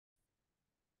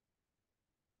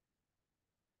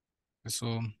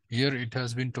So here it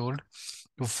has been told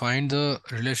to find the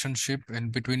relationship in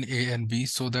between a and b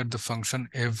so that the function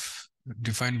f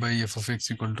defined by f of x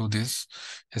equal to this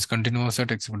is continuous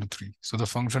at x equal to 3. So the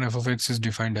function f of x is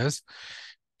defined as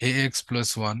ax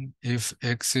plus 1 if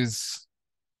x is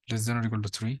less than or equal to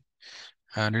 3,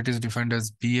 and it is defined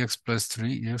as bx plus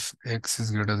 3 if x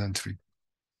is greater than 3.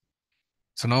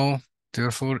 So now,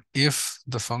 therefore, if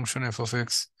the function f of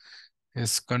x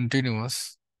is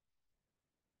continuous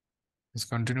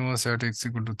at x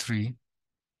equal to 3,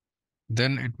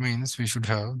 then it means we should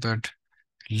have that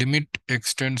limit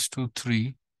x tends to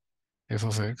 3 f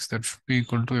of x, that should be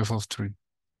equal to f of 3.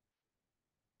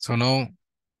 So now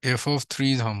f of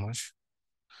 3 is how much?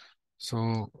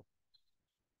 So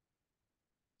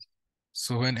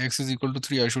when x is equal to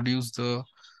 3, I should use the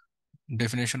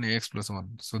definition ax plus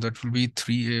 1. So that will be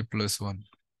 3a plus 1.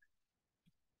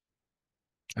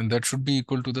 And that should be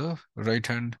equal to the right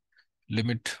hand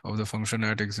limit of the function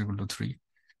at x equal to 3.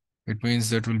 It means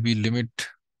that will be limit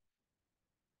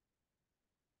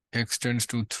x tends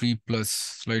to 3 plus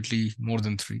slightly more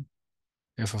than 3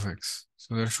 f of x.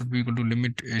 So that should be equal to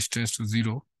limit h tends to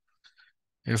 0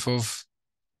 f of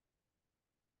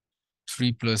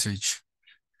 3 plus h.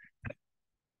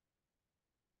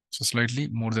 So slightly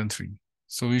more than 3.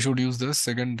 So we should use the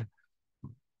second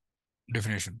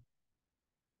definition.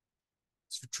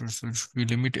 So it should be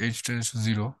limit h tends to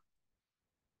 0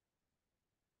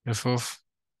 f of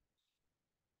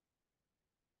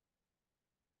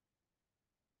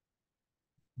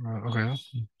okay,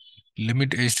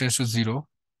 limit h tends to 0,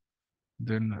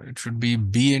 then it should be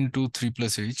b into 3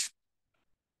 plus h.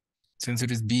 Since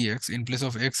it is bx, in place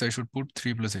of x I should put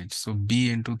 3 plus h. So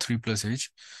b into 3 plus h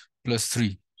plus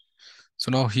 3. So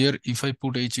now here if I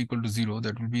put h equal to 0,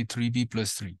 that will be 3b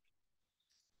plus 3.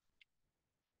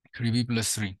 3b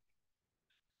plus 3.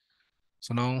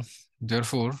 So now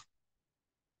therefore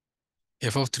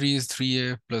f of 3 is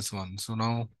 3a plus 1. So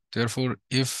now therefore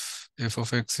if f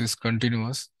of x is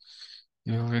continuous,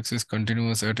 if f of x is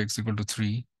continuous at x equal to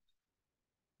 3,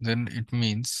 then it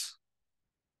means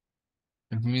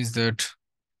that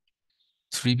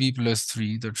 3b plus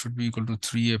 3, that should be equal to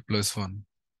 3a plus 1.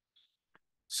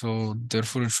 So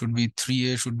therefore it should be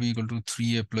 3a should be equal to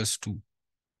 3a plus 2.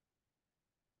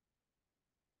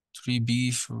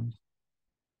 3a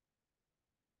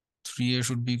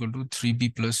should be equal to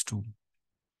 3b plus 2.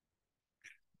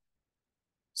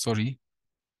 Sorry,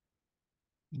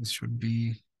 this should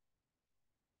be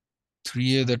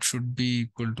 3a, that should be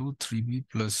equal to 3b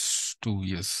plus 2,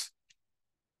 yes.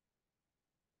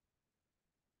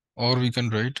 Or we can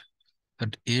write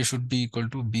that a should be equal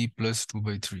to b plus 2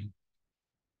 by 3.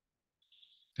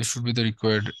 This should be the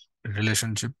required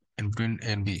relationship in between a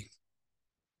and b.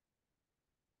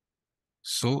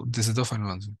 So this is the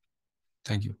final answer.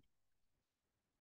 Thank you.